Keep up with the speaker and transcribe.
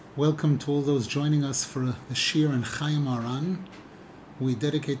Welcome to all those joining us for the Shir and Chayey Moharan. We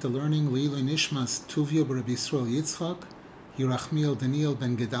dedicate the learning Leiloi Nishmas Tuvia B'Rabbi Yisrael Yitzchak, Yerachmiel Daniel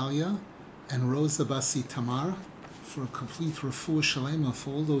Ben Gedalia, and Rosa Basi Tamar for a complete refuah shalema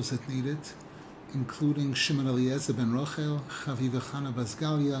for all those that need it, including Shimon Eliezer Ben Rochel, Chaviva Chana Bas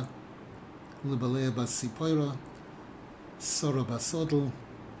Galia, Libalea Bas Sipoira, Sora Bas Odel,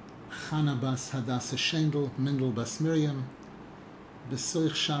 Chana Bas Hadassah Shendel, Mendel Bas Miriam,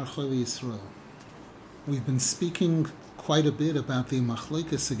 Besoich Shar Chayey Yisrael. We've been speaking quite a bit about the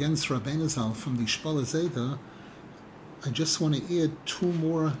machlokes against Rabbeinu Zal from the Shpala Zayda. I just want to add two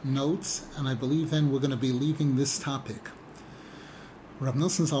more notes, and I believe then we're going to be leaving this topic. Rab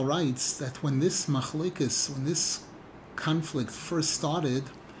Nasan Zal writes that when this machlokes, when this conflict first started,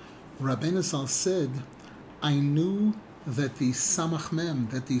 Rabbeinu Zal said, I knew that the Samach Mem,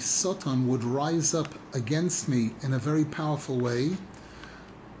 that the Satan would rise up against me in a very powerful way,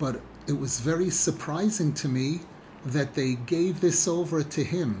 but it was very surprising to me that they gave this over to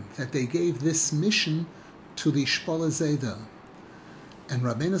him, that they gave this mission to the Shpala Zayda. And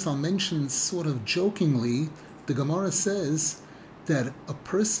Rabbeinu Zal mentions sort of jokingly, the Gemara says that a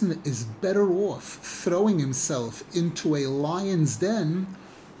person is better off throwing himself into a lion's den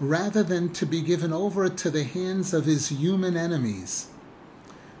rather than to be given over to the hands of his human enemies.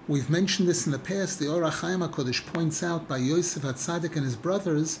 We've mentioned this in the past. The Or HaChaim HaKodesh points out by Yosef HaTzadik and his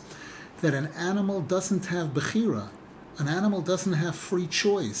brothers that an animal doesn't have bechira. An animal doesn't have free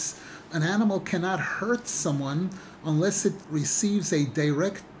choice. An animal cannot hurt someone unless it receives a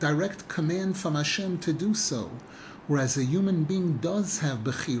direct command from Hashem to do so. Whereas a human being does have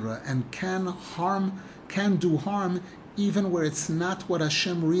bechira and can do harm even where it's not what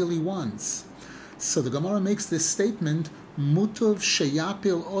Hashem really wants. So the Gemara makes this statement, Mutov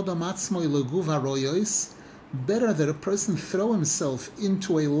sheyapil odam atzmoi leguv haroyos, better that a person throw himself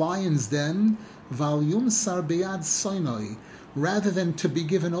into a lion's den, val yumsar beyad soinoi, rather than to be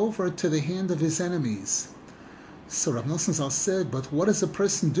given over to the hand of his enemies. So Rav Nasan Zal said, but what does a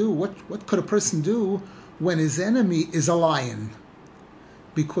person do? What could a person do when his enemy is a lion?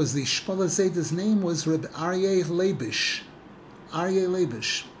 Because the Shpala Zayda's name was Reb Aryeh Leibish. Aryeh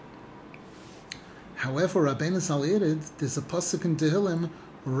Leibish. However, Rabbeinu Zal added, there's a pasuk in Tehillim,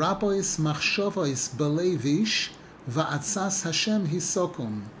 Rabbois machshavos belevish va'atzas Hashem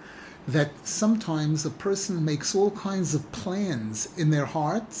hisokum, that sometimes a person makes all kinds of plans in their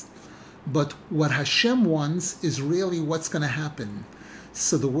heart, but what Hashem wants is really what's going to happen.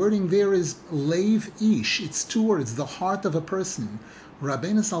 So the wording there is leiv ish. It's two words, the heart of a person.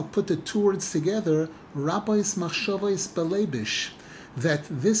 Rabbeinu Zal put the two words together, Rabbois machshavos belevish, that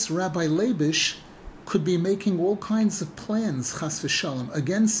this Rabbi Leibish could be making all kinds of plans, chas v'shalom,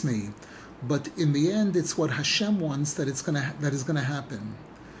 against me, but in the end, it's what Hashem wants that is going to happen.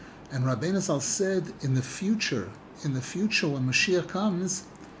 And Rabbeinu Zal said, in the future when Mashiach comes,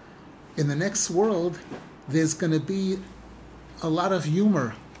 in the next world, there's going to be a lot of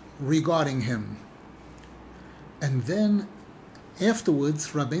humor regarding him. And then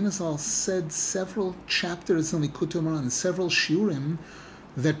afterwards, Rabbeinu Zal said several chapters in Likutei Moharan, several shiurim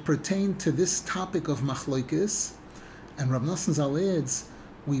that pertain to this topic of machlokes, and Rav Nasan Zal adds,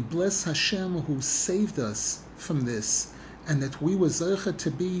 we bless Hashem who saved us from this, and that we were zeicha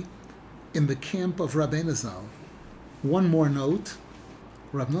to be in the camp of Rabbeinu Zal. One more note,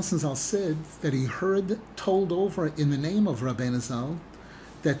 Rav Nasan Zal said that he heard told over in the name of Rabbeinu Zal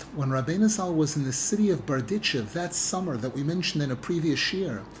that when Rabbeinu Zal was in the city of Berditchev that summer that we mentioned in a previous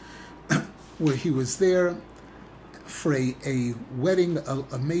year, where he was there for a wedding,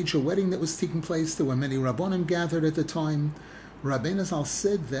 a major wedding that was taking place. There were many Rabbonim gathered at the time. Rabbeinu Zal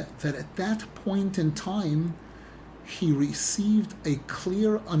said that at that point in time, he received a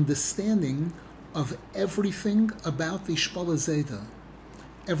clear understanding of everything about the Shpala Zayda,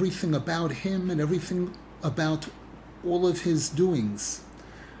 everything about him and everything about all of his doings.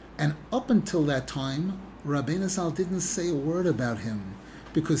 And up until that time, Rabbeinu Zal didn't say a word about him,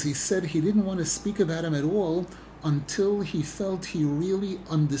 because he said he didn't want to speak about him at all until he felt he really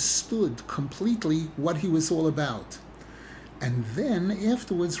understood completely what he was all about. And then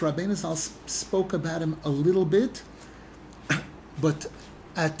afterwards, Rabbeinu Zal spoke about him a little bit, but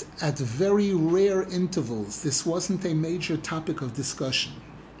at very rare intervals. This wasn't a major topic of discussion.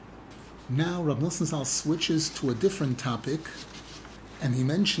 Now Rav Nasan Zal switches to a different topic, and he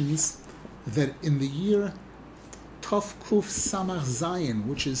mentions that in the year Tov Kuf Samach Zayin,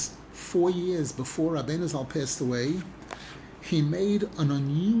 which is 4 years before Rabbeinu Zal passed away, he made an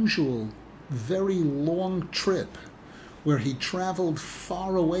unusual, very long trip where he traveled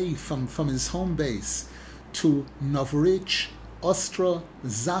far away from his home base to Novorich, Ostra,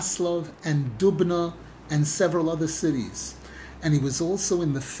 Zaslav, and Dubna, and several other cities. And he was also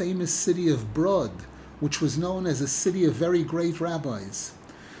in the famous city of Brod, which was known as a city of very great rabbis.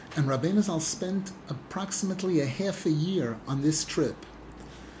 And Rabbeinu Zal spent approximately a half a year on this trip.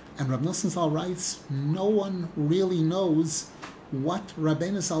 And Rab Nasan Zal writes, no one really knows what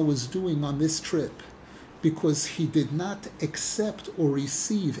Rabbeinu Zal was doing on this trip, because he did not accept or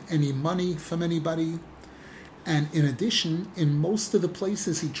receive any money from anybody. And in addition, in most of the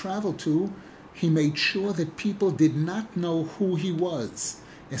places he traveled to, he made sure that people did not know who he was,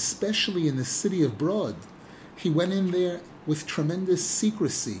 especially in the city of Brod. He went in there with tremendous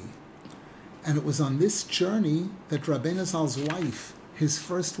secrecy. And it was on this journey that Rabbeinu Zal's wife, his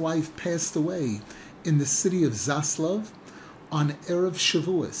first wife, passed away in the city of Zaslav on Erev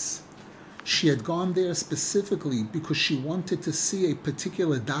Shavuos. She had gone there specifically because she wanted to see a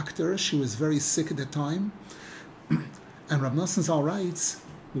particular doctor. She was very sick at the time. And Rab Nasan Zal writes,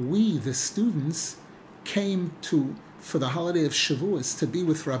 we, the students, came for the holiday of Shavuos to be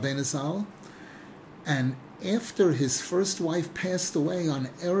with Rabbeinu Zal. And after his first wife passed away on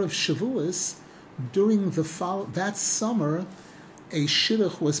Erev Shavuos, during that summer, a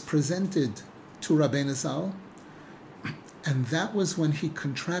shidduch was presented to Rabbeinu Zal, and that was when he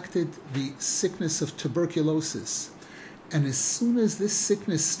contracted the sickness of tuberculosis. And as soon as this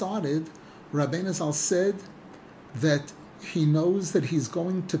sickness started, Rabbeinu Zal said that he knows that he's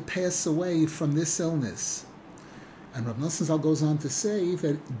going to pass away from this illness. And Rab Nasan Zal goes on to say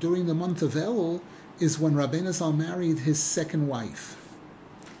that during the month of Elul is when Rabbeinu Zal married his second wife.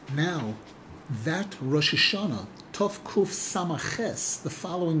 Now, that Rosh Hashanah, Tov Kuf Samaches, the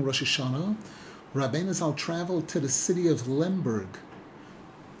following Rosh Hashanah, Rabbeinu Zal traveled to the city of Lemberg,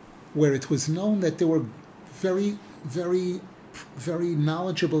 where it was known that there were very, very, very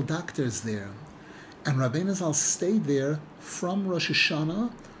knowledgeable doctors there. And Rabbeinu Zal stayed there from Rosh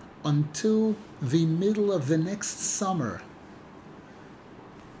Hashanah until the middle of the next summer.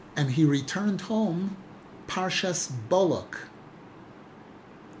 And he returned home, Parshas Bolok.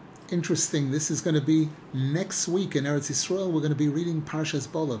 Interesting, this is going to be next week in Eretz Yisrael. We're going to be reading Parshas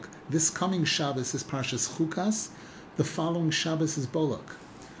Bolok. This coming Shabbos is Parshas Chukas. The following Shabbos is Bolok.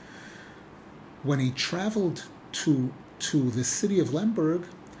 When he traveled to the city of Lemberg,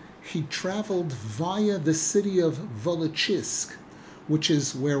 he traveled via the city of Volochisk, which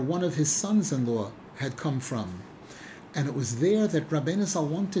is where one of his sons-in-law had come from. And it was there that Rabbeinu Zal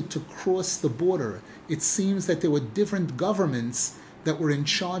wanted to cross the border. It seems that there were different governments that were in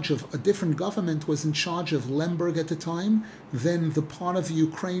charge of, a different government was in charge of Lemberg at the time than the part of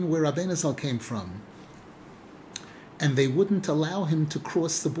Ukraine where Rabbeinu Zal came from. And they wouldn't allow him to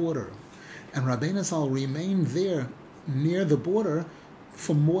cross the border. And Rabbeinu Zal remained there near the border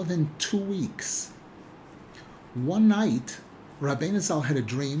for more than 2 weeks. One night, Rabbeinu Zal had a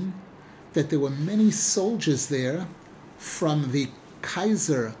dream that there were many soldiers there from the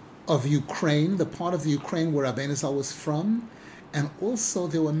Kaiser of Ukraine, the part of the Ukraine where Rabbeinu Zal was from, and also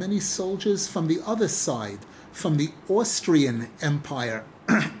there were many soldiers from the other side, from the Austrian Empire.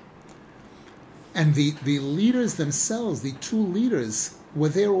 And the leaders themselves, the two leaders, were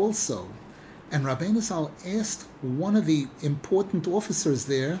there also. And Rabbeinu Zal asked one of the important officers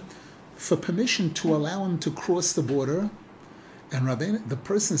there for permission to allow him to cross the border. And the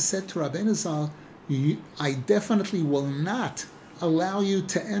person said to Rabbeinu Zal, I definitely will not allow you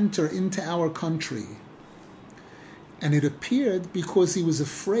to enter into our country. And it appeared because he was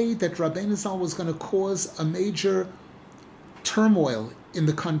afraid that Rabbeinu Zal was going to cause a major turmoil in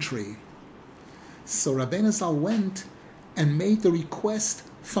the country. So Rabbeinu Zal went and made the request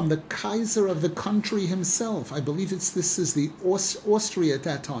from the Kaiser of the country himself. I believe this is the Austria at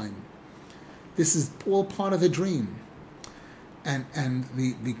that time. This is all part of the dream. And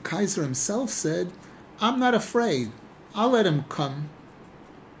the Kaiser himself said, I'm not afraid. I'll let him come.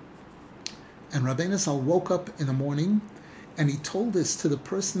 And Rabbeinu Zal woke up in the morning and he told this to the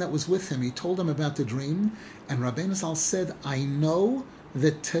person that was with him. He told him about the dream. And Rabbeinu Zal said, I know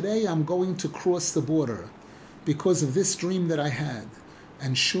that today I'm going to cross the border because of this dream that I had.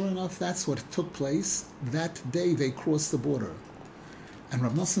 And sure enough, that's what took place. That day they crossed the border. And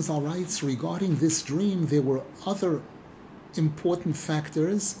Rav Nasan Zal writes, regarding this dream, there were other important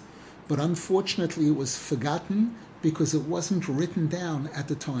factors, but unfortunately it was forgotten because it wasn't written down at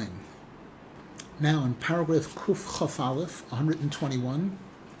the time. Now in paragraph Kuf Chaf Aleph, 121,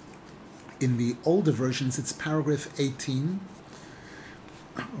 in the older versions it's paragraph 18,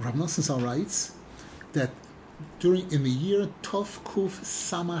 Rav Nasan Zal writes that in the year Tov Kuf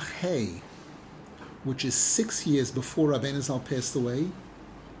Samach Hey, which is 6 years before Rabbeinu Zal passed away,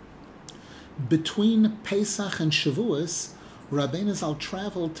 between Pesach and Shavuos, Rabbeinu Zal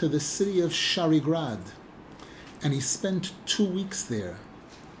traveled to the city of Sharigrad, and he spent 2 weeks there.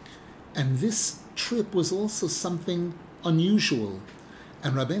 And this trip was also something unusual.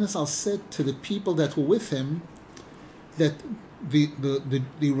 And Rabbeinu Zal said to the people that were with him that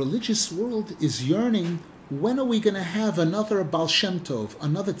the religious world is yearning, when are we going to have another Baal Shem Tov,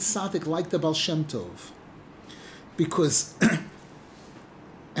 another tzaddik like the Baal Shem Tov? Because,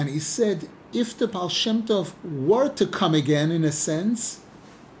 and he said, if the Baal Shem Tov were to come again, in a sense,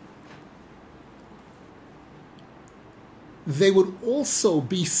 they would also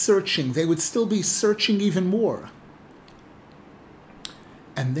be searching. They would still be searching even more.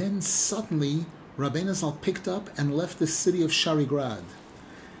 And then suddenly, Rabbeinu Zal picked up and left the city of Sharigrad.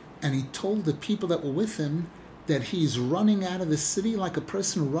 And he told the people that were with him that he's running out of the city like a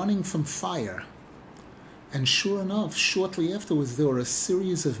person running from fire. And sure enough, shortly afterwards, there were a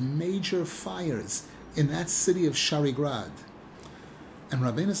series of major fires in that city of Sharigrad. And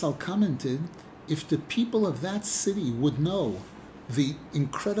Rabbeinu Zal commented, if the people of that city would know the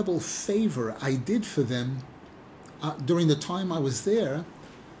incredible favor I did for them during the time I was there,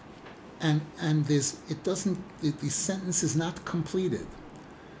 and the sentence is not completed.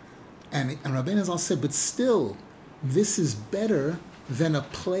 And Rabbeinu Zal said, but still, this is better than a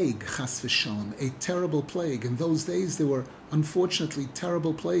plague, chas v'shalom, a terrible plague. In those days, there were unfortunately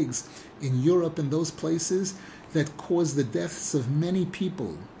terrible plagues in Europe and those places that caused the deaths of many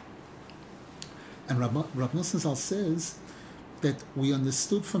people. And Rav Nasan Zal says that we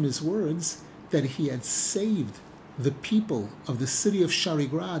understood from his words that he had saved the people of the city of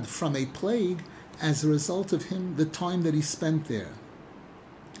Sharigrad from a plague as a result of him, the time that he spent there.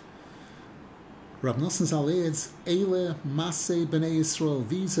 Rav Nasan Zal adds, Eile Masei B'nai Yisrael,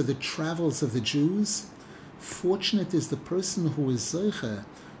 these are the travels of the Jews. Fortunate is the person who is zeicha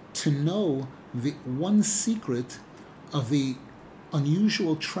to know the one secret of the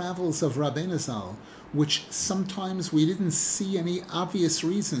unusual travels of Rabbeinu Zal, which sometimes we didn't see any obvious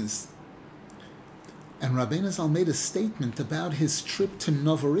reasons. And Rabbeinu Zal made a statement about his trip to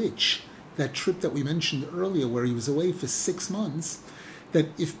Novorich, that trip that we mentioned earlier where he was away for 6 months, that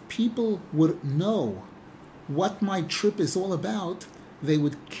if people would know what my trip is all about, they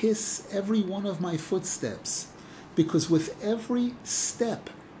would kiss every one of my footsteps. Because with every step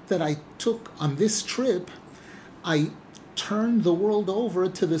that I took on this trip, I turned the world over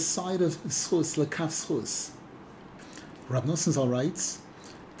to the side of Schus, Lekaf Schus. Rav Nasan Zal writes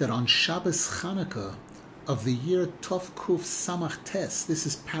that on Shabbos Chanukah of the year Tov Kuf Samach Tes, this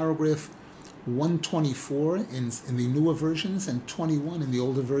is paragraph 124 in the newer versions and 21 in the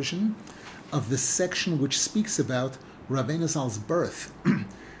older version of the section which speaks about Rabbeinu Zal's birth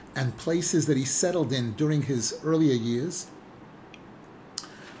and places that he settled in during his earlier years.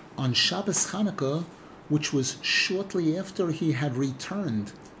 On Shabbos Chanukah, which was shortly after he had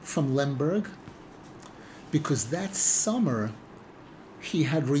returned from Lemberg, because that summer he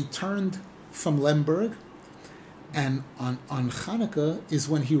had returned from Lemberg, and on Chanukah is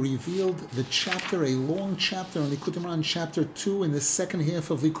when he revealed the chapter, a long chapter in Likutei Moharan, chapter 2 in the second half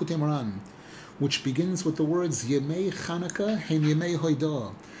of Likutei Moharan, which begins with the words Yemei Chanukah Hem Yemei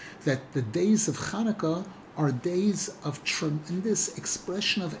Hoidah, that the days of Chanukah are days of tremendous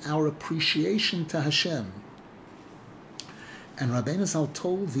expression of our appreciation to Hashem. And Rabbeinu Zal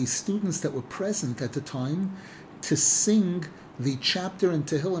told the students that were present at the time to sing the chapter in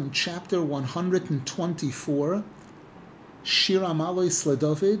Tehillim, chapter 124, Shir Amalois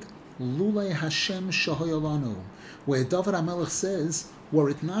LeDavid, Lulei Hashem Shahoyolanu, where David HaMelech says, were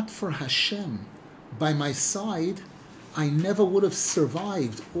it not for Hashem by my side, I never would have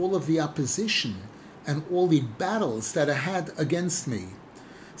survived all of the opposition and all the battles that I had against me.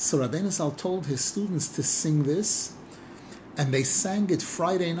 So Rabbeinu Zal told his students to sing this, and they sang it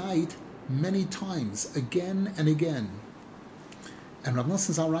Friday night many times, again and again. And Rav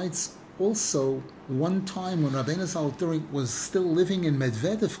Nasan Zal writes, also, one time when Rabbeinu Zal was still living in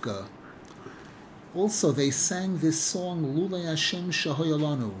Medvedevka, also they sang this song, Lulei Hashem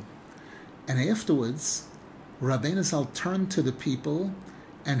Shahoyolanu. And afterwards, Rabbeinu Zal turned to the people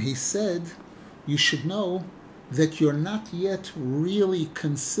and he said, you should know that you're not yet really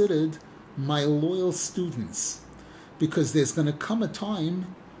considered my loyal students, because there's going to come a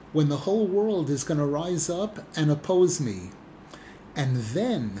time when the whole world is going to rise up and oppose me. And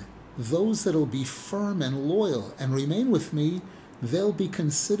then those that will be firm and loyal and remain with me, they'll be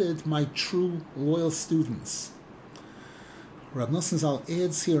considered my true loyal students. Rav Nasan Zal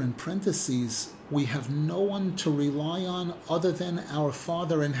adds here in parentheses, we have no one to rely on other than our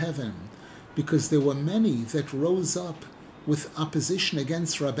Father in heaven, because there were many that rose up with opposition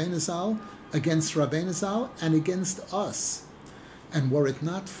against Rabbeinu Zal, and against us. And were it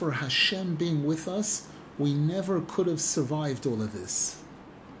not for Hashem being with us, we never could have survived all of this.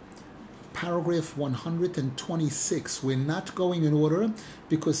 Paragraph 126. We're not going in order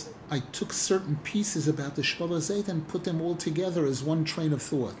because I took certain pieces about the Shvala Zayt and put them all together as one train of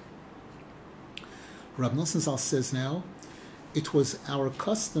thought. Rab Nasan Zal says now, it was our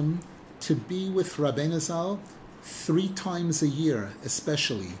custom to be with Rabbeinu Zal 3 times a year,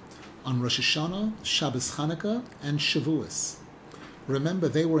 especially on Rosh Hashanah, Shabbos Chanukah, and Shavuos. Remember,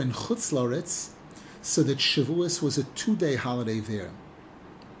 they were in Chutz Laretz, so that Shavuos was a 2-day holiday there.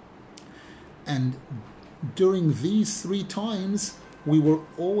 And during these 3 times, we were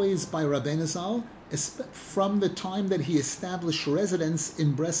always by Rabbeinu Zal from the time that he established residence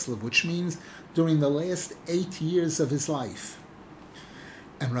in Breslov, which means during the last 8 years of his life.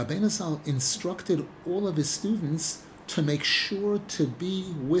 And Rabbeinu Zal instructed all of his students to make sure to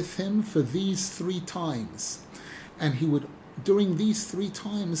be with him for these 3 times. And he would, during these 3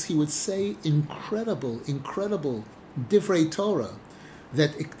 times, he would say incredible divrei Torah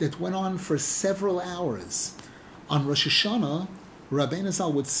that went on for several hours. On Rosh Hashanah, Rabbeinu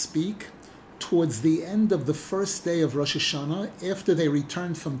Zal would speak towards the end of the first day of Rosh Hashanah, after they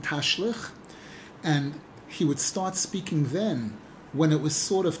returned from Tashlich, and he would start speaking then, when it was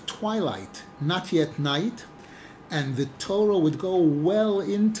sort of twilight, not yet night, and the Torah would go well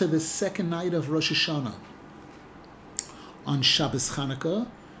into the second night of Rosh Hashanah. On Shabbos Chanukah,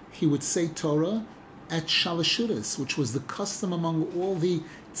 he would say Torah at Shalashudas, which was the custom among all the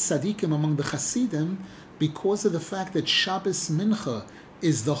tzaddikim, among the Hasidim, because of the fact that Shabbos Mincha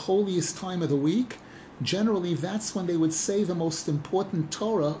is the holiest time of the week. Generally, that's when they would say the most important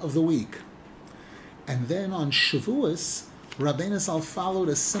Torah of the week. And then on Shavuos, Rabbeinu Zal followed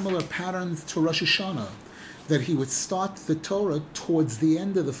a similar pattern to Rosh Hashanah, that he would start the Torah towards the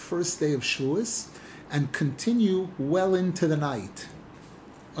end of the first day of Shavuos and continue well into the night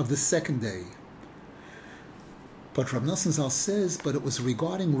of the second day. But Rab Nasan Zal says, but it was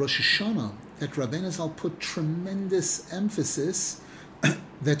regarding Rosh Hashanah that Rabbeinu Zal put tremendous emphasis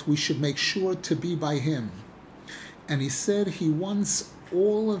that we should make sure to be by him. And he said he wants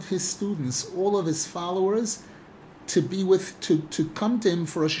all of his students, all of his followers, to be to come to him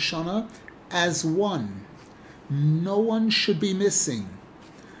for Rosh Hashanah as one. No one should be missing.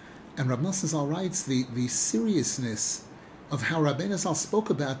 And Rab Nasan Zal writes, the seriousness of how Rabbeinu Zal spoke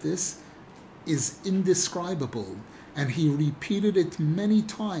about this is indescribable. And he repeated it many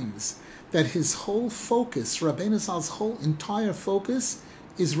times, that his whole focus, Rabbeinu Zal's whole entire focus,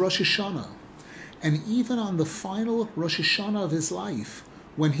 is Rosh Hashanah. And even on the final Rosh Hashanah of his life,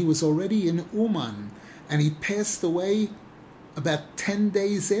 when he was already in Uman, and he passed away about 10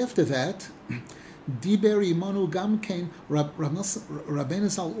 days after that, Diber Imanu Gamkein, Rabbeinu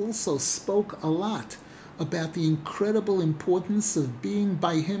Zal also spoke a lot about the incredible importance of being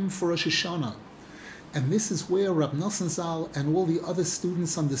by him for Rosh Hashanah. And this is where Rab Nasan Zal and all the other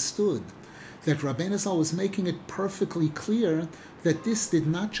students understood that Rabbeinu Zal was making it perfectly clear that this did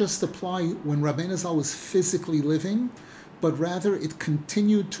not just apply when Rabbeinu Zal was physically living, but rather it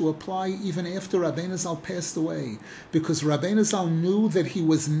continued to apply even after Rabbeinu Zal passed away, because Rabbeinu Zal knew that he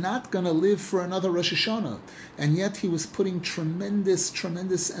was not going to live for another Rosh Hashanah, and yet he was putting tremendous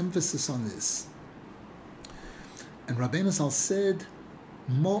emphasis on this. And Rabbeinu Zal said,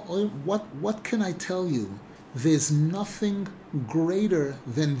 what can I tell you? There's nothing greater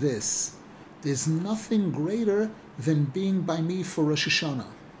than this. There's nothing greater than being by me for Rosh Hashanah.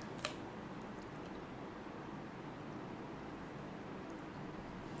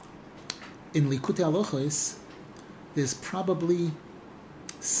 In Likutei Halachos, there's probably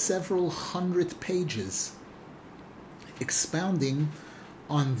several hundred pages expounding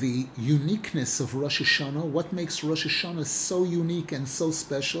on the uniqueness of Rosh Hashanah, what makes Rosh Hashanah so unique and so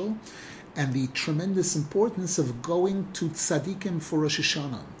special, and the tremendous importance of going to tzaddikim for Rosh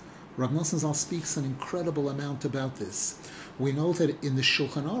Hashanah. Rav Nasan Zal speaks an incredible amount about this. We know that in the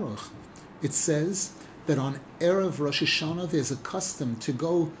Shulchan Aruch, it says that on Erev Rosh Hashanah there's a custom to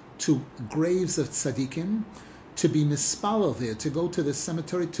go to graves of tzaddikim, to be mispalel there, to go to the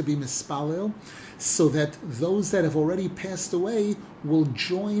cemetery to be mispalel, so that those that have already passed away will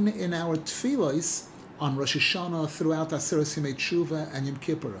join in our tefillos on Rosh Hashanah throughout Aseret Yemei Tshuva and Yom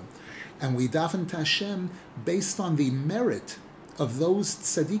Kippur. And we daven to Hashem based on the merit of those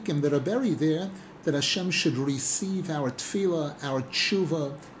tzaddikim that are buried there, that Hashem should receive our tefillah, our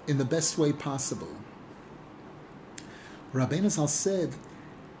tshuva, in the best way possible. Rabbeinu Zal said,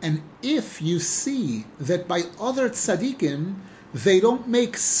 and if you see that by other tzaddikim, they don't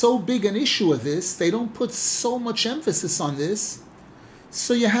make so big an issue of this, they don't put so much emphasis on this,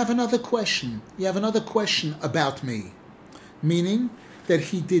 so you have another question. You have another question about me. meaning that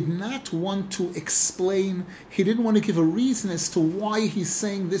he did not want to explain, he didn't want to give a reason as to why he's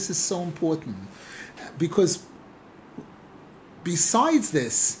saying this is so important. Because besides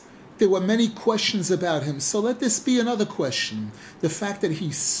this, there were many questions about him. So let this be another question. The fact that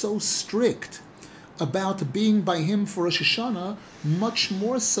he's so strict about being by him for Rosh Hashanah, much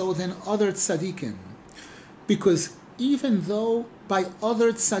more so than other tzaddikim. Because even though by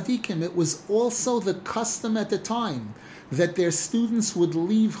other tzaddikim it was also the custom at the time that their students would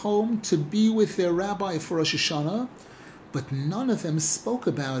leave home to be with their rabbi for Rosh Hashanah, but none of them spoke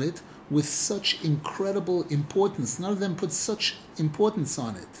about it with such incredible importance. None of them put such importance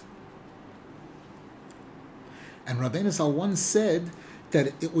on it. And Rabbeinu Zal once said that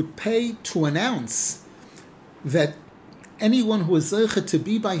it would pay to announce that anyone who is zeicha to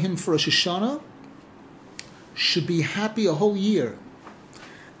be by him for Rosh Hashanah should be happy a whole year.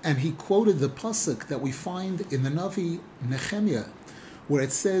 And he quoted the pasuk that we find in the Navi Nehemiah, where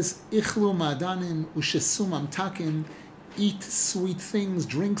it says, "Ichlu ma'adanim u'shesu mamtakim," eat sweet things,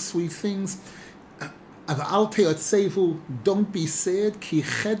 drink sweet things. Av te'otzevu, don't be sad, ki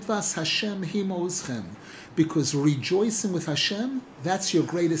chedvas Hashem himozchem, because rejoicing with Hashem, that's your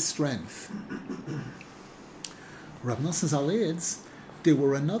greatest strength. Rav Nasan Zal adds, there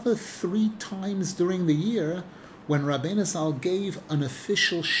were another 3 times during the year when Rabbeinu Zal gave an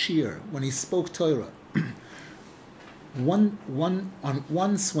official shir, when he spoke Torah.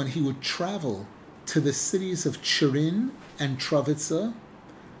 Once when he would travel to the cities of Chirin and Travitza,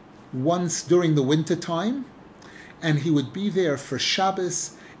 once during the winter time, and he would be there for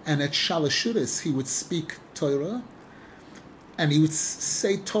Shabbos, and at Shalashuris he would speak Torah, and he would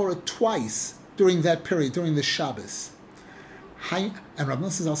say Torah twice during that period, during the Shabbos. And Rabbi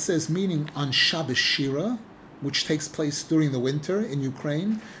Nasan Zal says, meaning on Shabbos Shira, which takes place during the winter in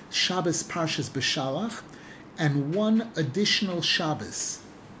Ukraine, Shabbos Parshas B'Shalach, and one additional Shabbos.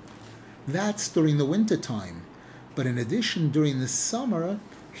 That's during the winter time. But in addition, during the summer,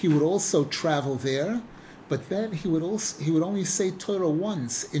 he would also travel there, but then he would only say Torah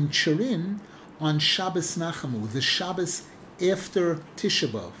once in Chirin on Shabbos Nachamu, the Shabbos after Tisha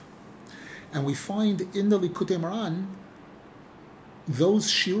B'Av. And we find in the Likutei Moharan, those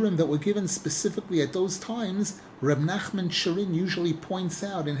shirim that were given specifically at those times, Reb Nachman Chirin usually points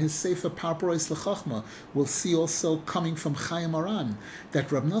out in his Sefer Parporos L'Chachma. We'll see also coming from Chayey Moharan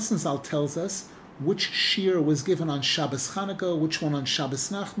that Reb Nasan Zal tells us which shir was given on Shabbos Chanukah, which one on Shabbos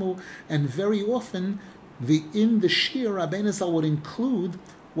Nachmu, and very often in the shir Rabbeinu Zal would include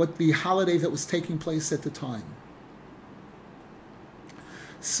what the holiday that was taking place at the time.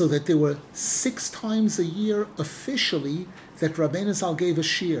 So that there were 6 times a year officially that Rabbeinu Zal gave a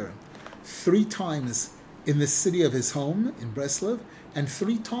shir. 3 times in the city of his home, in Breslov, and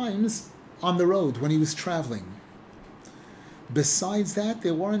 3 times on the road when he was traveling. Besides that,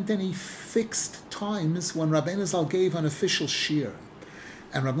 there weren't any fixed times when Rabbeinu Zal gave an official shir.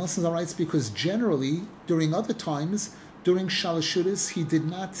 And Rabbi Nasan Zal writes, because generally, during other times, during Shalashuris, he did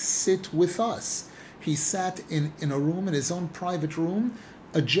not sit with us. He sat in a room, in his own private room,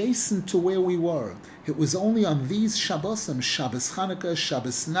 adjacent to where we were. It was only on these Shabbosim, Shabbos Chanukah,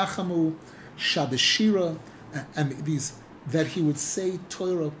 Shabbos Nachamu, Shabbos Shira, and these, that he would say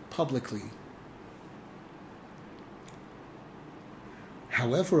Torah publicly.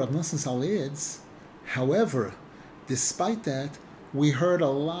 However, Rav Nasan Zal adds, despite that, we heard a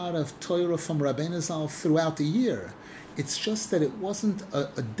lot of Torah from Rabbeinu Zal throughout the year. It's just that it wasn't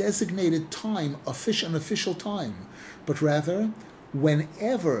a designated time, an official time, but rather,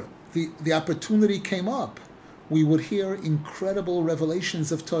 whenever the opportunity came up, we would hear incredible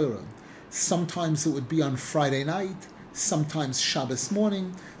revelations of Torah. Sometimes it would be on Friday night, sometimes Shabbos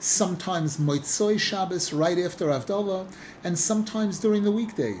morning, sometimes Motzoi Shabbos right after Havdalah, and sometimes during the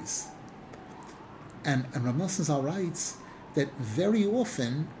weekdays. And Rav Nasan Zal writes that very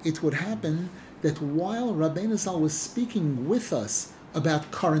often it would happen that while Rabbeinu Zal was speaking with us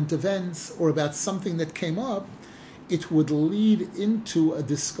about current events or about something that came up, it would lead into a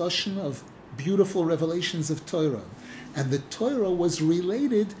discussion of beautiful revelations of Torah. And the Torah was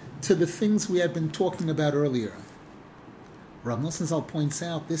related to the things we had been talking about earlier. Rav Nasan Zal points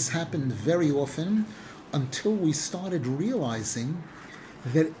out this happened very often until we started realizing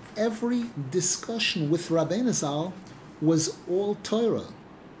that every discussion with Rabbeinu Zal was all Torah.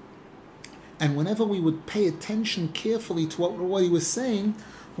 And whenever we would pay attention carefully to what he was saying,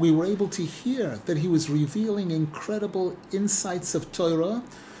 we were able to hear that he was revealing incredible insights of Torah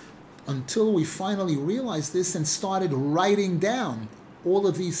until we finally realized this and started writing down all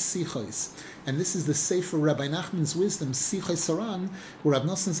of these sichos. And this is the Sefer Rabbi Nachman's Wisdom, Sichos Haran, where Rabbi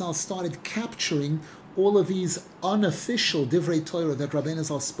Nasan Zal started capturing all of these unofficial Divrei Torah that Rabbeinu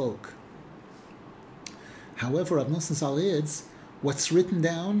Zal spoke. However, Rav Nasan Zal adds, what's written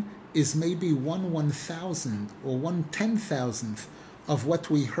down is maybe 1/1000 or 1/10,000th of what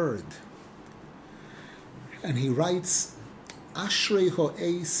we heard. And he writes, Ashrei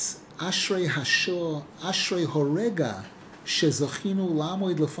ho'es, Ashrei hashor, Ashrei horega, shezochinu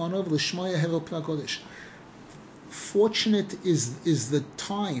lamoid lefanov l'shmoya hevel pnei kodesh. Fortunate is the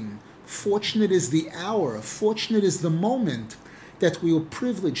time, fortunate is the hour, fortunate is the moment that we were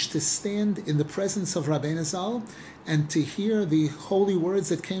privileged to stand in the presence of Rabbeinu Zal and to hear the holy words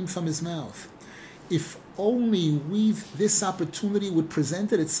that came from his mouth. If only this opportunity would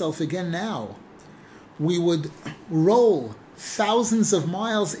present itself again now, we would roll thousands of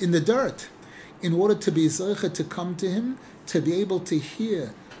miles in the dirt in order to be zoche to come to him, to be able to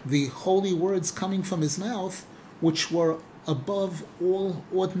hear the holy words coming from his mouth, which were above all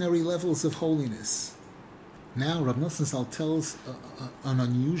ordinary levels of holiness. Now, Rav Nasan Zal tells an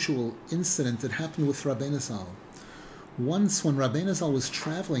unusual incident that happened with Rabbeinu Zal. Once, when Rabbeinu Zal was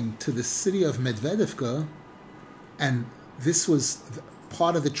traveling to the city of Medvedevka, and this was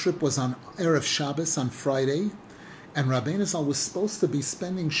part of the trip was on Erev Shabbos, on Friday, and Rabbeinu Zal was supposed to be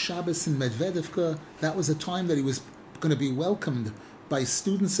spending Shabbos in Medvedevka. That was a time that he was going to be welcomed by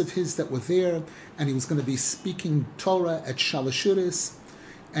students of his that were there, and he was going to be speaking Torah at Shalashuris,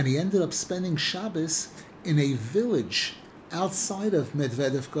 and he ended up spending Shabbos in a village outside of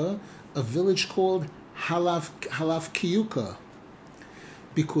Medvedevka, a village called Halav Kiyuka,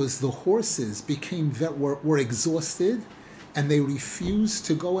 because the horses were exhausted and they refused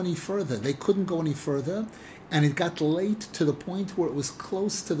to go any further. They couldn't go any further, and it got late to the point where it was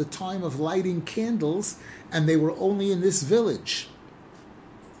close to the time of lighting candles, and they were only in this village.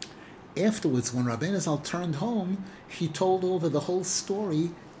 Afterwards, when Rabbeinu Zal turned home, he told over the whole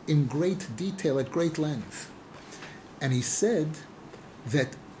story in great detail, at great length. And he said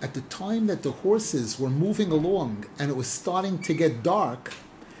that at the time that the horses were moving along and it was starting to get dark,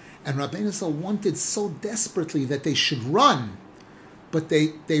 and Rabbeinu Zal wanted so desperately that they should run, but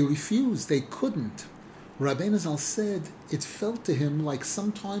they refused, they couldn't. Rabbeinu Zal said it felt to him like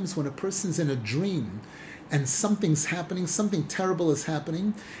sometimes when a person's in a dream and something's happening, something terrible is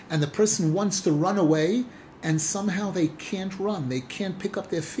happening, and the person wants to run away, and somehow they can't run, they can't pick up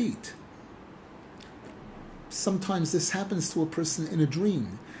their feet. Sometimes this happens to a person in a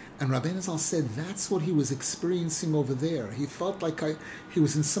dream. And Rabbeinu Zal said that's what he was experiencing over there. He felt like he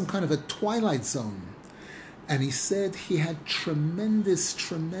was in some kind of a twilight zone. And he said he had tremendous,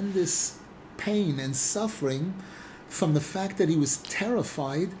 tremendous pain and suffering from the fact that he was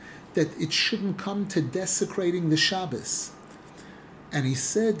terrified that it shouldn't come to desecrating the Shabbos. And he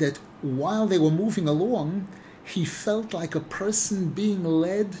said that while they were moving along, he felt like a person being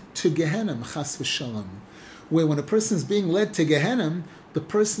led to Gehenna, chas v'shalom, where when a person is being led to Gehenna, the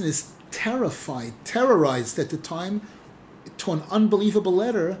person is terrorized at the time to an unbelievable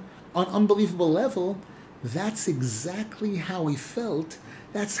level. That's exactly how he felt.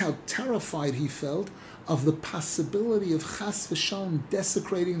 That's how terrified he felt of the possibility of chas v'shalom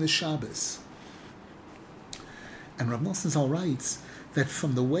desecrating the Shabbos. And Rav Nasan Zal writes that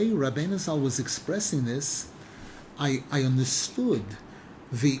from the way Rabbeinu Zal was expressing this, I understood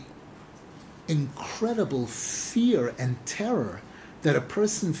the incredible fear and terror that a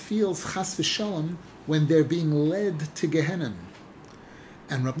person feels chas v'shalom when they're being led to Gehenna.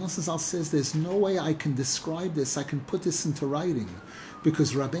 And Rav Nasan Zal says there's no way I can describe this, I can put this into writing,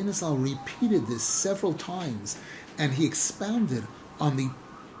 because Rabbeinu Zal repeated this several times, and he expounded on the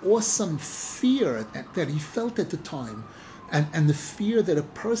awesome fear that he felt at the time, and the fear that a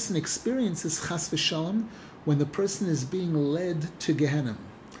person experiences chas v'shalom when the person is being led to Gehenna.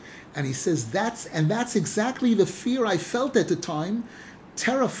 And he says that's exactly the fear I felt at the time,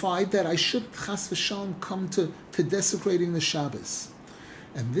 terrified that I should chas v'shalom come to desecrating the Shabbos.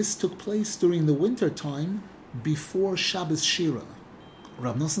 And this took place during the winter time before Shabbos Shira.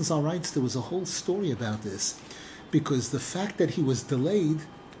 Rav Nasan Zal writes there was a whole story about this, because the fact that he was delayed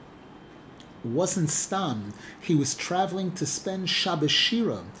wasn't stam. He was traveling to spend Shabbos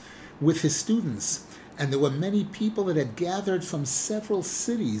Shira with his students, and there were many people that had gathered from several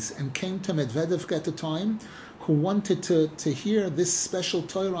cities and came to Medvedevka at the time who wanted to hear this special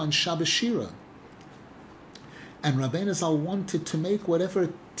Torah on Shabbos Shira. And Rabbeinu Zal wanted to make whatever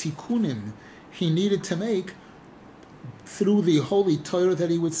tikkunim he needed to make through the holy Torah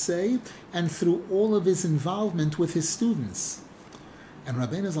that he would say, and through all of his involvement with his students. And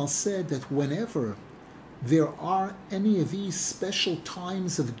Rabbeinu Zal said that whenever there are any of these special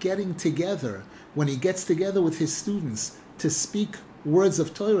times of getting together, when he gets together with his students to speak words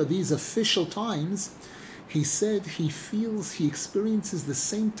of Torah, these official times, he said he experiences the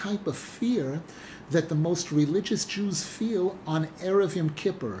same type of fear that the most religious Jews feel on Erev Yom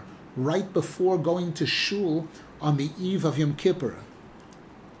Kippur, right before going to shul on the eve of Yom Kippur.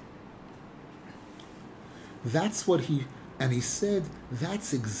 And he said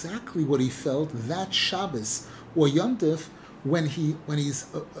that's exactly what he felt that Shabbos or Yom Tov when he's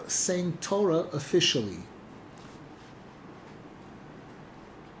saying Torah officially.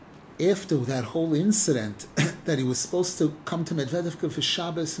 After that whole incident that he was supposed to come to Medvedevka for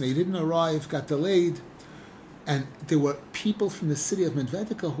Shabbos and he didn't arrive, got delayed, and there were people from the city of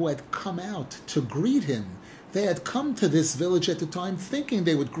Medvedevka who had come out to greet him. They had come to this village at the time thinking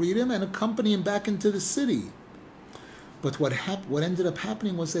they would greet him and accompany him back into the city. But what ended up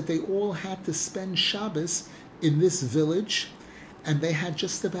happening was that they all had to spend Shabbos in this village, and they had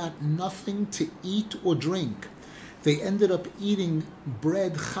just about nothing to eat or drink. They ended up eating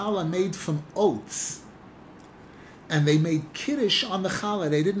bread, challah, made from oats. And they made kiddush on the challah.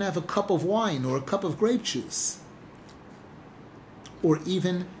 They didn't have a cup of wine or a cup of grape juice. Or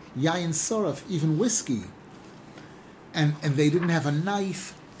even yayin saraf, even whiskey. And they didn't have a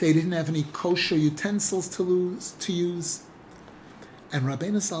knife. They didn't have any kosher utensils to use. And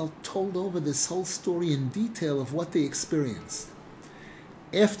Rabbeinu Zal told over this whole story in detail of what they experienced.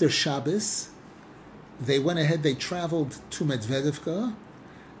 After Shabbos, they went ahead, they traveled to Medvedevka,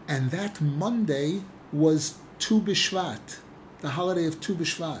 and that Monday was Tu B'Shvat, the holiday of Tu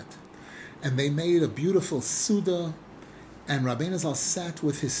B'Shvat. And they made a beautiful Suda, and Rabbeinu Zal sat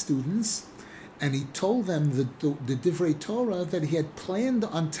with his students, and he told them the Divrei Torah that he had planned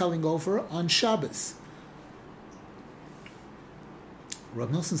on telling over on Shabbos. Rav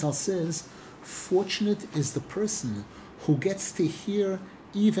Nasan Zal says, fortunate is the person who gets to hear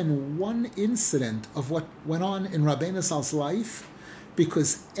even one incident of what went on in Rabbeinu Zal's life,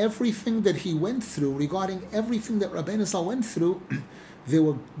 because everything that he went through, regarding everything that Rabbeinu Zal went through, there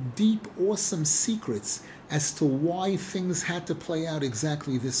were deep, awesome secrets as to why things had to play out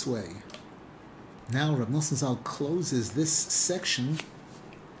exactly this way. Now Rav Nasan Zal closes this section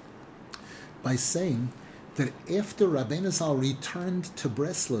by saying that after Rabbeinu Zal returned to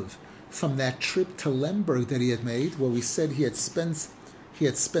Breslov from that trip to Lemberg that he had made, where we said he had spent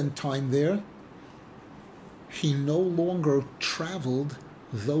time there, he no longer traveled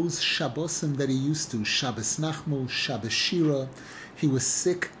those Shabbosim that he used to, Shabbos Nachmu, Shabbos Shira. He was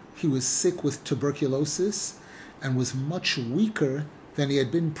sick with tuberculosis and was much weaker than he had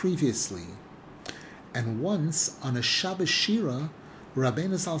been previously. And once, on a Shabbos Shira,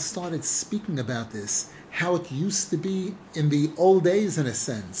 Rabbeinu Zal started speaking about this, how it used to be in the old days, in a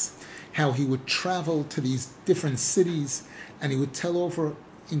sense, how he would travel to these different cities and he would tell over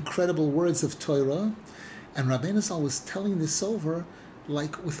incredible words of Torah. And Rabbeinu Zal was telling this over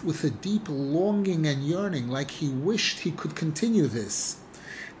like with a deep longing and yearning, like he wished he could continue this.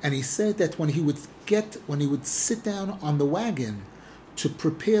 And he said that when he would sit down on the wagon to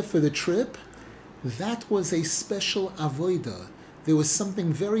prepare for the trip, that was a special avodah. There was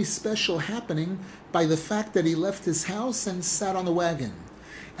something very special happening by the fact that he left his house and sat on the wagon.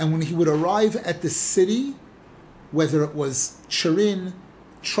 And when he would arrive at the city, whether it was Cherin,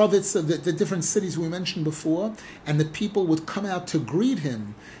 Trovitz, the different cities we mentioned before, and the people would come out to greet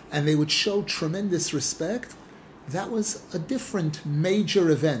him, and they would show tremendous respect, that was a different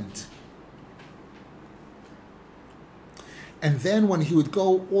major event. And then when he would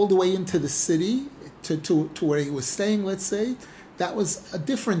go all the way into the city, to where he was staying, let's say, that was a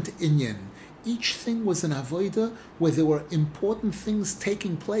different inyan. Each thing was an avodah where there were important things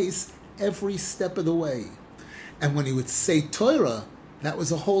taking place every step of the way. And when he would say Torah, that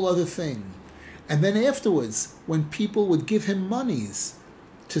was a whole other thing. And then afterwards, when people would give him monies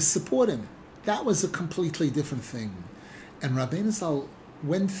to support him, that was a completely different thing. And Rabbeinu Zal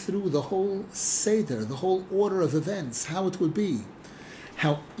went through the whole Seder, the whole order of events, how it would be.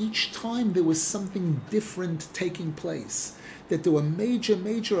 How each time there was something different taking place. That there were major,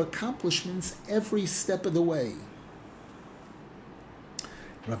 major accomplishments every step of the way.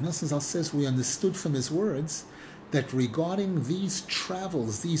 Rav Nasan Zal says we understood from his words that regarding these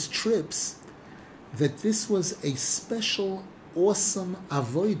travels, these trips, that this was a special, awesome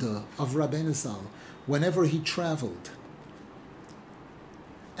avodah of Rabbeinu Zal whenever he traveled.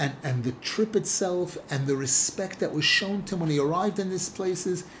 And the trip itself and the respect that was shown to him when he arrived in these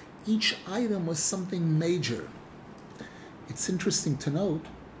places, each item was something major. It's interesting to note,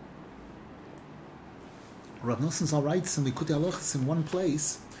 Rav Nasan Zal writes in Likutei Halachos in one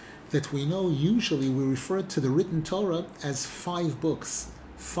place, that we know usually we refer to the written Torah as 5 books,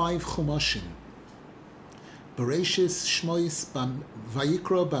 5 chumashim. Bereshis, Shmois,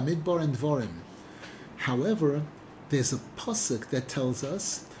 Vayikra, Bamidbar, and Dvorim. However, there's a pasuk that tells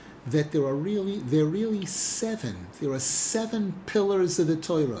us that there are really seven. There are seven pillars of the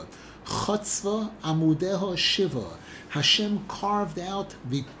Torah. Chatzva Amudeha Shiva. Hashem carved out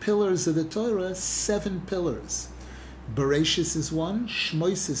the pillars of the Torah, seven pillars. Bereshis is one,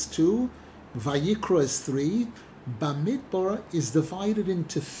 Shmois is two, Vayikra is three, Bamidbar is divided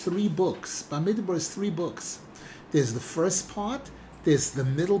into three books. Bamidbar is three books. There's the first part, there's the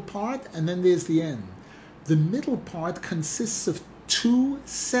middle part, and then there's the end. The middle part consists of two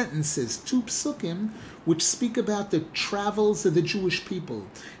sentences, two psukim, which speak about the travels of the Jewish people.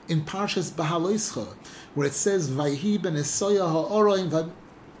 In Parshas Bahaloischa, where it says, Vayhi ben Esoya ha'oroim,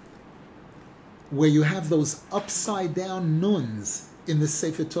 where you have those upside down nuns in the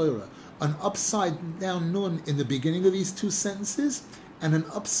Sefer Torah. An upside down nun in the beginning of these two sentences, and an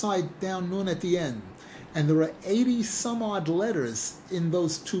upside down nun at the end. And there are 80 some odd letters in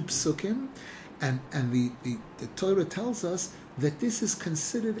those two psukim, and the Torah tells us that this is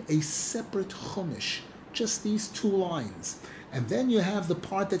considered a separate chumash, just these two lines. And then you have the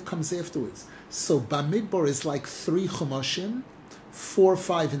part that comes afterwards. So Bamidbar is like 3 chumashim, 4,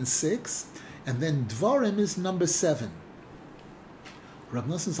 5, and 6, and then Dvarim is number 7. Rav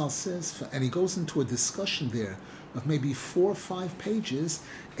Nasan Zal says, and he goes into a discussion there of maybe 4 or 5 pages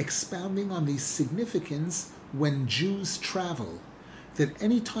expounding on the significance when Jews travel. That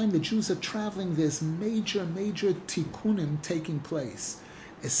any time the Jews are traveling, there's major tikkunim taking place.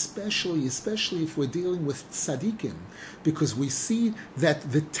 Especially if we're dealing with tzaddikim, because we see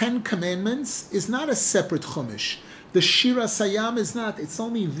that the 10 Commandments is not a separate chumash. The Shira Sayam is not. It's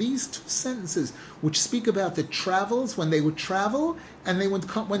only these two sentences which speak about the travels, when they would travel, and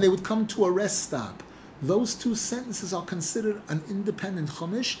when they would come to a rest stop. Those two sentences are considered an independent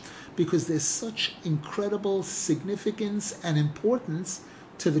chumash because there's such incredible significance and importance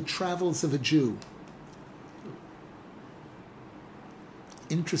to the travels of a Jew.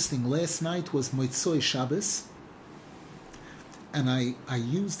 Interesting, last night was Motzoi Shabbos, and I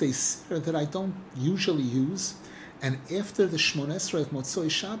used a siddur that I don't usually use, and after the Shmon Esrei of Motzoi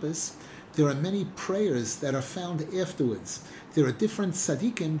Shabbos, there are many prayers that are found afterwards. There are different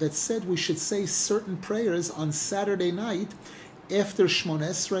tzaddikim that said we should say certain prayers on Saturday night after Shmon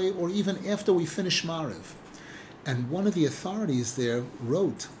Esrei or even after we finish Mariv. And one of the authorities there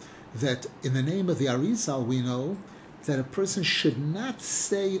wrote that in the name of the Arizal we know that a person should not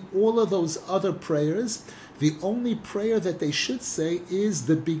say all of those other prayers. The only prayer that they should say is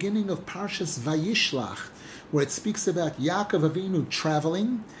the beginning of Parshas Vayishlach, where it speaks about Yaakov Avinu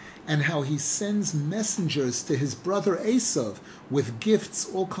traveling and how he sends messengers to his brother Esav with gifts,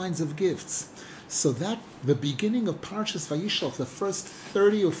 all kinds of gifts. So that the beginning of Parshas Vayishlach, the first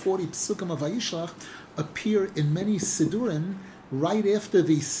 30 or 40 psukim of Vayishlach, appear in many sidurim right after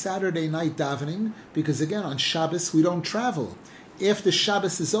the Saturday night davening, because again, on Shabbos we don't travel. After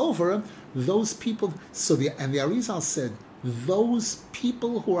Shabbos is over, those people, the Arizal said, those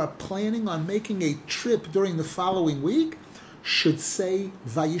people who are planning on making a trip during the following week should say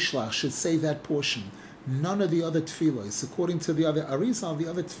Vayishlach, should say that portion. None of the other tefillos, according to the other Arizal, the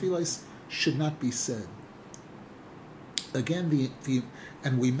other tefillos should not be said. Again,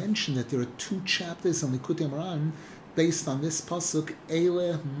 and we mentioned that there are 2 chapters in Likutei Moharan based on this pasuk,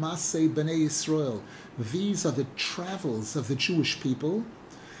 Eile Masei Bnei Yisrael. These are the travels of the Jewish people.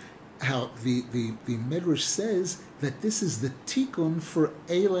 How the Midrash says that this is the tikkun for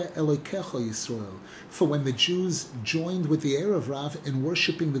Eile Elokecha Yisrael, for when the Jews joined with the Erev Rav in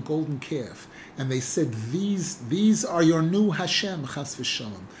worshiping the golden calf, and they said, these are your new Hashem, Chas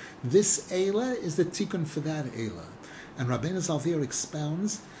v'Shalom. This Eile is the tikkun for that Eile. And Rabbeinu Zal there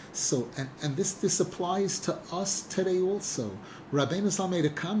expounds, so, and this applies to us today also. Rabbeinu Zal made a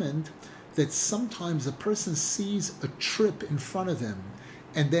comment that sometimes a person sees a trip in front of them,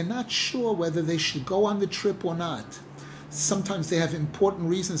 and they're not sure whether they should go on the trip or not. Sometimes they have important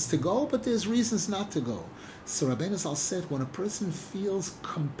reasons to go, but there's reasons not to go. So Rabbeinu Zal said, when a person feels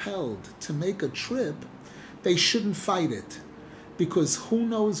compelled to make a trip, they shouldn't fight it, because who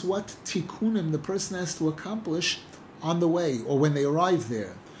knows what tikkunim the person has to accomplish on the way or when they arrive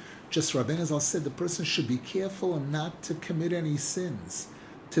there. Just Rabbeinu Zal said the person should be careful and not to commit any sins,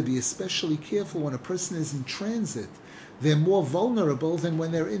 to be especially careful when a person is in transit. They're more vulnerable than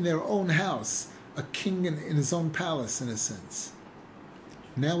when they're in their own house, a king in his own palace, in a sense.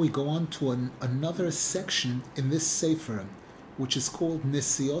 Now we go on to another section in this sefer, which is called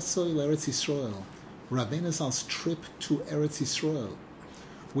Nesiosoi Eretz Yisrael, Rabbeinu Zal's trip to Eretz Yisrael,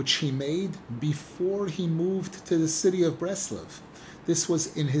 which he made before he moved to the city of Breslov. This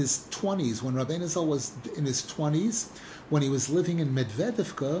was in his 20s, when Rabbeinu Zal was in his 20s, when he was living in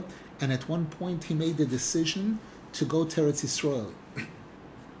Medvedevka, and at one point he made the decision to go to Eretz Yisrael.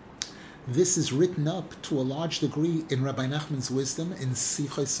 This is written up to a large degree in Rabbi Nachman's wisdom, in Chayey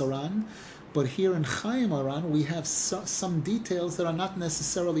Moharan, but here in Chayey Moharan we have some details that are not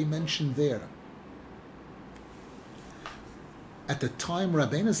necessarily mentioned there. At the time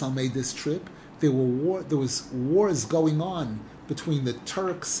Rabbeinu Zal made this trip, there was wars going on between the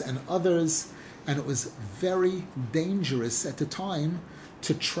Turks and others, and it was very dangerous at the time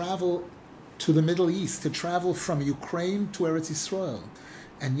to travel to the Middle East, to travel from Ukraine to Eretz Yisrael.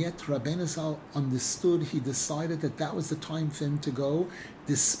 And yet Rabbeinu Zal understood, he decided that was the time for him to go,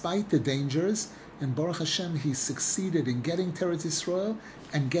 despite the dangers, and Baruch Hashem, he succeeded in getting to Eretz Yisrael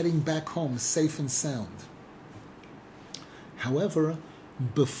and getting back home safe and sound. However,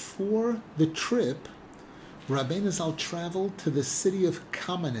 before the trip, Rabbeinu Zal traveled to the city of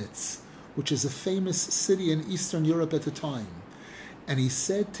Kamenetz, which is a famous city in Eastern Europe at the time. And he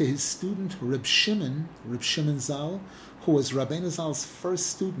said to his student Reb Shimon Zal, who was Rabbeinu Zal's first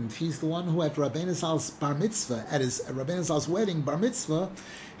student, he's the one who had Rabbeinu Zal's bar mitzvah, at Rabbeinu Zal's wedding, bar mitzvah,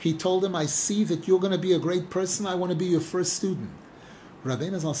 he told him, I see that you're going to be a great person, I want to be your first student.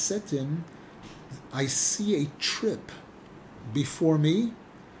 Rabbeinu Zal said to him, I see a trip before me,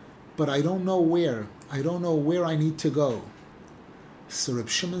 but I don't know where. I don't know where I need to go. So Reb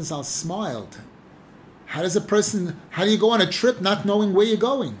Shimon Zal smiled. How do you go on a trip not knowing where you're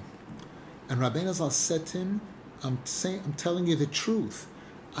going? And Rabbeinu Zal said to him, I'm telling you the truth.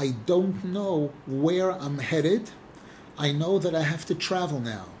 I don't know where I'm headed. I know that I have to travel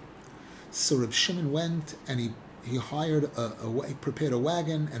now. So Reb Shimon went and he hired he prepared a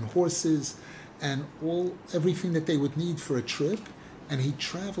wagon and horses and everything that they would need for a trip, and he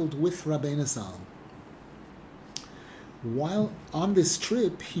traveled with Rabbeinu Zal. While on this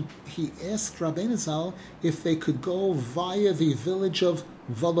trip, he asked Rabbeinu Zal if they could go via the village of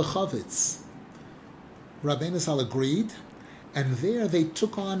Volochovitz. Rabbeinu Zal agreed, and there they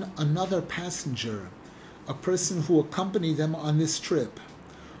took on another passenger, a person who accompanied them on this trip,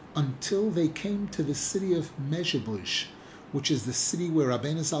 until they came to the city of Mezhebush, which is the city where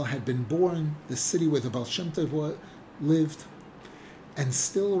Rabbeinu Zal had been born, the city where the Baal Shem Tov lived. And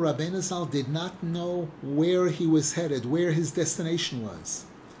still Rabbeinu Zal did not know where he was headed, where his destination was.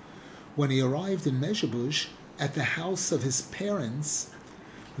 When he arrived in Mezhebush, at the house of his parents,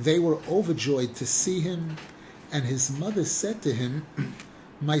 they were overjoyed to see him, and his mother said to him,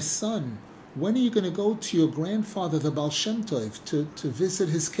 my son, when are you going to go to your grandfather, the Baal Shem Tov, to visit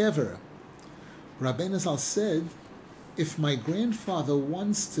his kever? Rabbeinu Zal said, if my grandfather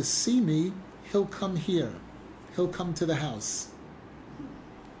wants to see me, he'll come here. He'll come to the house.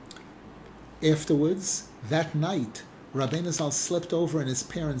 Afterwards, that night, Rabbeinu Zal slept over in his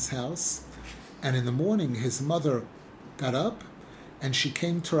parents' house, and in the morning his mother got up, and she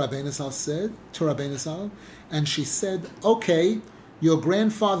came to Rabbeinu Zal, and she said, okay, your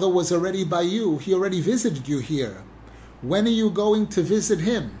grandfather was already by you. He already visited you here. When are you going to visit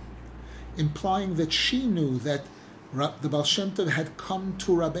him? Implying that she knew that the Baal Shem Tov had come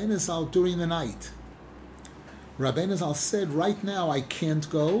to Rabbeinu Zal during the night. Rabbeinu Zal said, right now I can't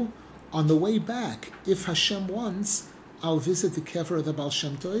go. On the way back, if Hashem wants, I'll visit the kever of the Baal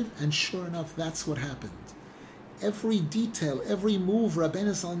Shem Tov, and sure enough, that's what happened. Every detail, every move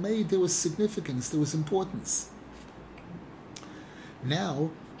Rabbeinu Zal made, there was significance, there was importance.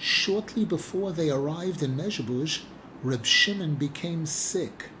 Now, shortly before they arrived in Mezhebush, Reb Shimon became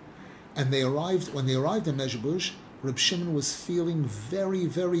sick. And when they arrived in Mezhebush, Reb Shimon was feeling very,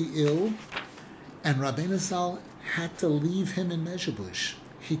 very ill, and Rabbeinu Zal had to leave him in Mezhebush.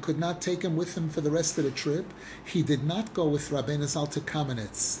 He could not take him with him for the rest of the trip. He did not go with Rabbeinu Zal to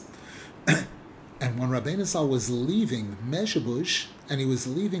Kamenetz. And when Rabbeinu Zal was leaving Mezhebush, and he was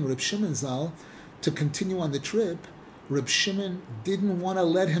leaving Reb Shimon Zal to continue on the trip, Reb Shimon didn't want to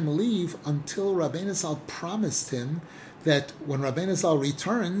let him leave until Rabbeinu Zal promised him that when Rabbeinu Zal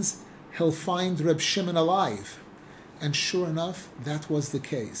returns, he'll find Reb Shimon alive. And sure enough, that was the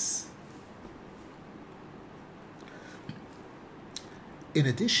case. In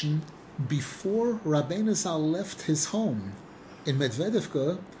addition, before Rabbeinu Zal left his home in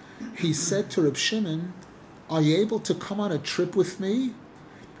Medvedevka, he said to Reb Shimon, are you able to come on a trip with me?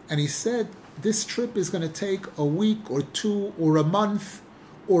 And he said, this trip is going to take a week or two or a month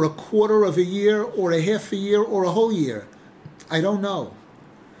or a quarter of a year or a half a year or a whole year. I don't know.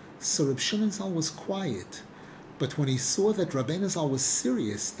 So Reb Shimon Zal was quiet. But when he saw that Rabbeinu Zal was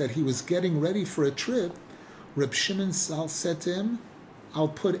serious, that he was getting ready for a trip, Reb Shimon Zal said to him, I'll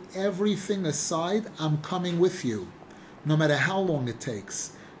put everything aside, I'm coming with you. no matter how long it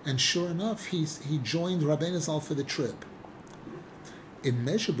takes. And sure enough, he joined Rabbeinu Zal for the trip. In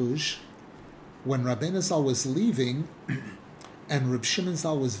Mezhebush, when Rabbeinu Zal was leaving, and Reb Shimon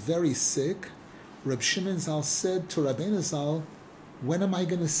Zal was very sick, Reb Shimon Zal said to Rabbeinu Zal, when am I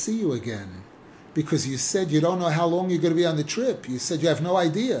going to see you again? Because you said you don't know how long you're going to be on the trip. You said you have no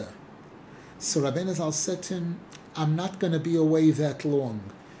idea. So Rabbeinu Zal said to him, I'm not going to be away that long.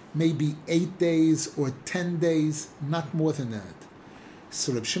 Maybe 8 days or 10 days, not more than that.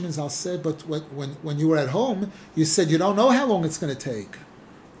 So Reb Shimon Zal said, but when you were at home, you said you don't know how long it's going to take.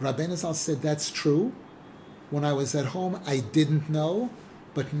 Rabbeinu Zal said, that's true. When I was at home, I didn't know,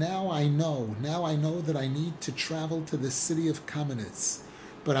 but now I know. Now I know that I need to travel to the city of Kamenetz.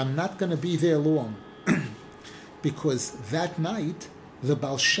 But I'm not going to be there long. Because that night, the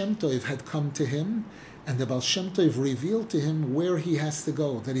Baal Shem Tov had come to him, and the Baal Shem Tov revealed to him where he has to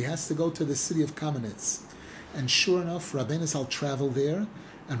go, that he has to go to the city of Kamenetz. And sure enough, Rabbeinu Zal traveled there,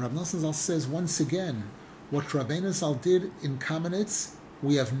 and Rab Nasan Zal says once again, what Rabbeinu Zal did in Kamenetz,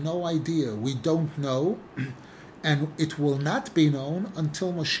 we have no idea, we don't know, and it will not be known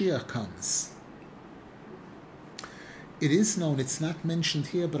until Moshiach comes. It is known, it's not mentioned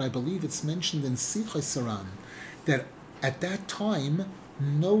here, but I believe it's mentioned in Chayey Moharan, that at that time,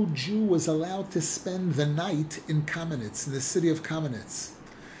 no Jew was allowed to spend the night in Kamenetz, in the city of Kamenetz.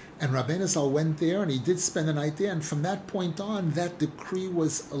 And Rabbeinu Zal went there, and he did spend the night there, and from that point on, that decree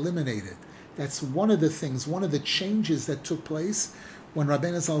was eliminated. That's one of the things, one of the changes that took place when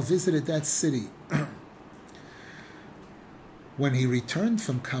Rabbeinu Zal visited that city. When he returned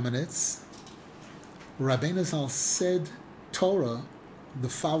from Kamenetz, Rabbeinu Zal said Torah the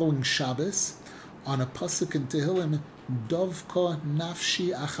following Shabbos on a pasuk in Tehillim, Dovko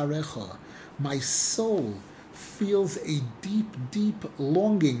nafshi acharecha. My soul feels a deep, deep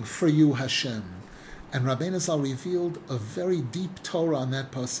longing for you, Hashem. And Rabbeinu Zal revealed a very deep Torah on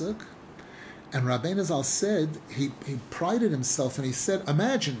that pasuk. And Rabbeinu Zal said, he prided himself, and he said,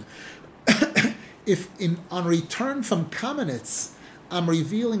 imagine, if on return from Kamenetz, I'm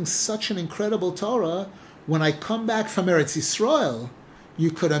revealing such an incredible Torah, when I come back from Eretz Yisrael,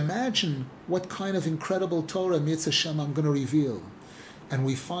 you could imagine what kind of incredible Torah, Mitzvah Hashem, I'm going to reveal. And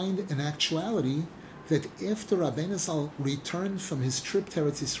we find in actuality that after Rabbeinu Zal returned from his trip to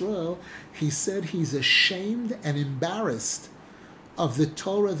Eretz Yisrael, he said he's ashamed and embarrassed of the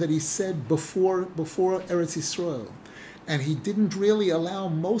Torah that he said before Eretz Yisrael. And he didn't really allow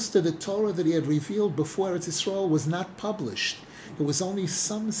most of the Torah that he had revealed before Eretz Yisrael was not published. It was only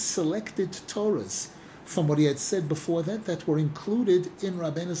some selected Torahs from what he had said before that were included in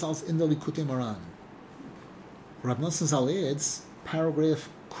Rabbeinu Zal's in the Likutei Moharan. Rab Nasan Zal adds, paragraph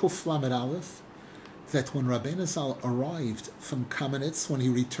Kuf Lamed Aleph, that when Rabbeinu Zal arrived from Kamenetz, when he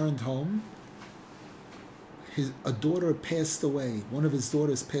returned home, a daughter passed away. One of his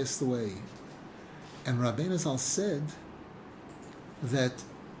daughters passed away. And Rabbeinu Zal said that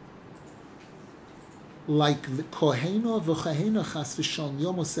like the Kohena v'Chahena chas v'shalom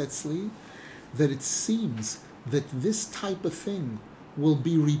yomos etzli, that it seems that this type of thing will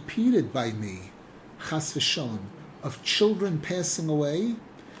be repeated by me, chas v'shalom, of children passing away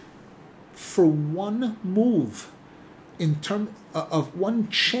for one move, in terms of one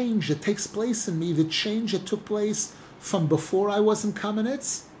change that takes place in me, the change that took place from before I was in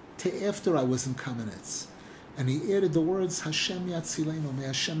Kamenetz to after I was in Kamenetz. And he added the words, Hashem yatzilenu, may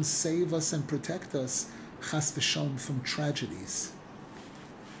Hashem save us and protect us, chas v'shalom, from tragedies.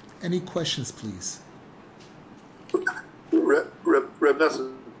 Any questions, please? Reb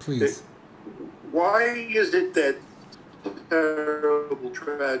Nasan, please. Why is it that terrible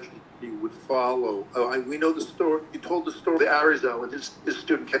tragedy would follow? We know the story. You told the story of the Arizal, and his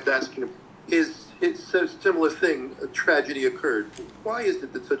student kept asking him, it's a similar thing, a tragedy occurred. Why is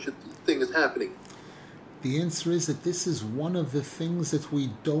it that such a thing is happening? The answer is that this is one of the things that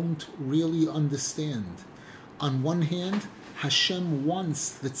we don't really understand. On one hand, Hashem wants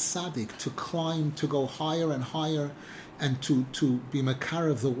the tzaddik to climb, to go higher and higher, and to be makar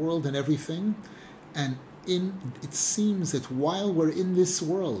of the world and everything. And it seems that while we're in this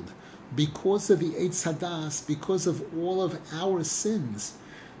world, because of the Eitz Hadas, because of all of our sins,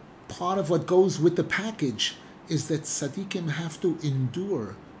 part of what goes with the package is that tzaddikim have to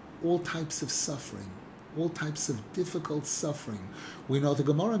endure all types of suffering, all types of difficult suffering. We know the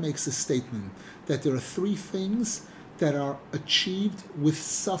Gemara makes a statement that there are three things that are achieved with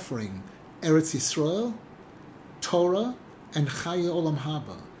suffering: Eretz Yisrael, Torah, and Chayey Olam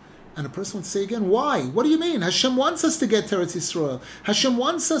Haba. And a person would say again, why? What do you mean? Hashem wants us to get to Eretz Yisrael. Hashem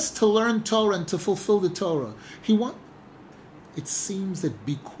wants us to learn Torah and to fulfill the Torah. it seems that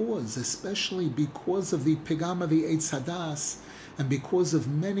especially because of the pigama, the Eitz Hadas, and because of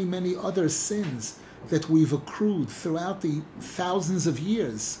many, many other sins that we've accrued throughout the thousands of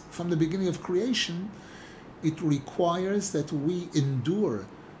years from the beginning of creation, it requires that we endure.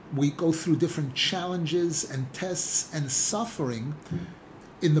 We go through different challenges and tests and suffering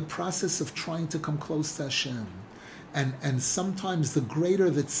in the process of trying to come close to Hashem. And sometimes the greater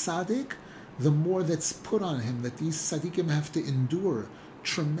the tzaddik, the more that's put on him, that these tzaddikim have to endure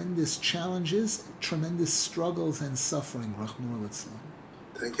tremendous challenges, tremendous struggles and suffering. Rahman al-Islam.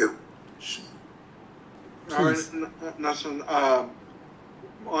 Thank you. Nasan,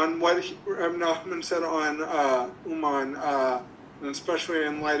 on what Nachman said on Uman, and especially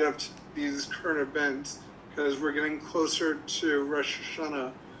in light of these current events, because we're getting closer to Rosh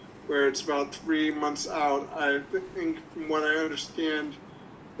Hashanah, where it's about 3 months out. I think, from what I understand,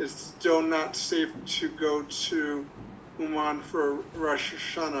 it's still not safe to go to Uman for Rosh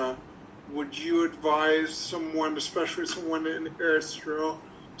Hashanah. Would you advise someone, especially someone in Eretz Israel,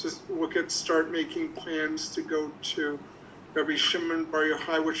 to start making plans to go to Rabbi Shimon Bar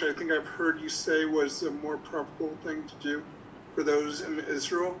Yochai, which I think I've heard you say was a more probable thing to do for those in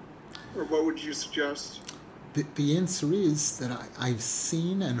Israel? Or what would you suggest? The answer is that I've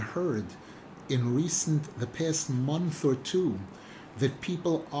seen and heard in the past month or two, that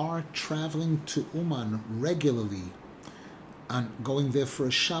people are traveling to Uman regularly and going there for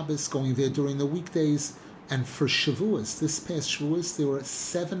a Shabbos, going there during the weekdays. And for Shavuos, this past Shavuos, there were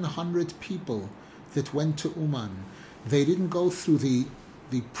 700 people that went to Uman. They didn't go through the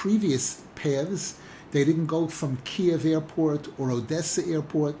previous paths. They didn't go from Kiev Airport or Odessa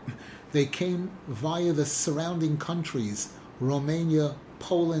Airport. They came via the surrounding countries, Romania,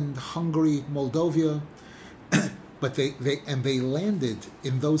 Poland, Hungary, Moldova. But they landed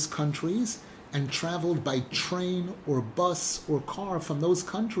in those countries and traveled by train or bus or car from those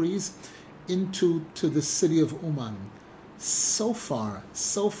countries into the city of Uman. So far,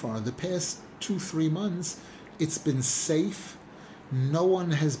 the past 2-3 months, it's been safe. No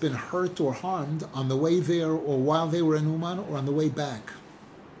one has been hurt or harmed on the way there or while they were in Uman or on the way back.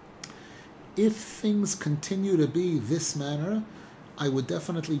 If things continue to be this manner, I would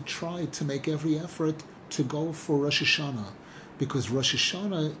definitely try to make every effort to go for Rosh Hashanah, because Rosh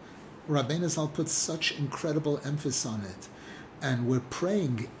Hashanah, Rabbeinu Zal put such incredible emphasis on it. And we're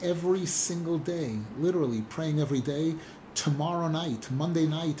praying every single day, literally praying every day. Tomorrow night, Monday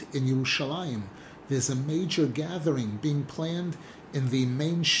night in Yerushalayim, there's a major gathering being planned in the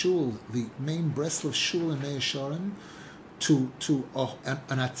main shul, the main Breslov shul in Mea Shearim, to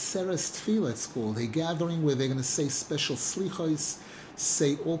an Atzeres Tefillah, it's called, a gathering where they're going to say special slichos,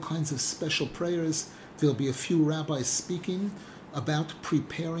 say all kinds of special prayers. There'll be a few rabbis speaking about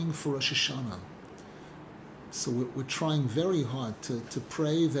preparing for Rosh Hashanah. So we're trying very hard to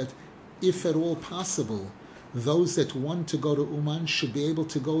pray that, if at all possible, those that want to go to Uman should be able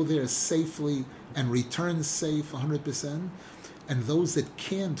to go there safely and return safe 100%. And those that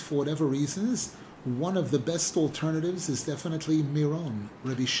can't, for whatever reasons, one of the best alternatives is definitely Miron,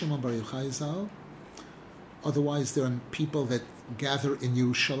 Rabbi Shimon Bar Yochai Zal. Otherwise, there are people that gather in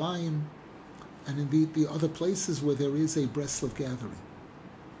Yerushalayim and in the other places where there is a Breslov gathering.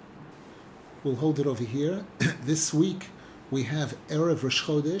 We'll hold it over here. This week we have Erev Rosh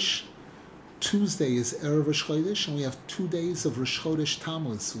Chodesh. Tuesday is Erev Rosh Chodesh, and we have 2 days of Rosh Chodesh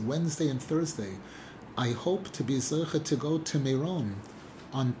Tammuz, Wednesday and Thursday. I hope to be zeicha to go to Miron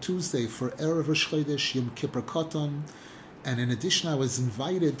on Tuesday for Erev Rosh Chodesh, Yom Kippur Katan. And in addition, I was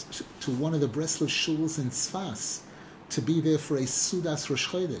invited to one of the Breslov shuls in Tzfas to be there for a Sudas Rosh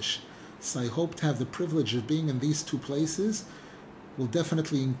Chodesh. So I hope to have the privilege of being in these 2 places. We'll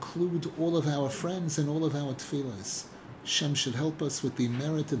definitely include all of our friends and all of our tefillahs. Shem should help us with the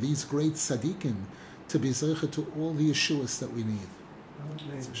merit of these great tzaddikim to be zeicha to all the Yeshuas that we need.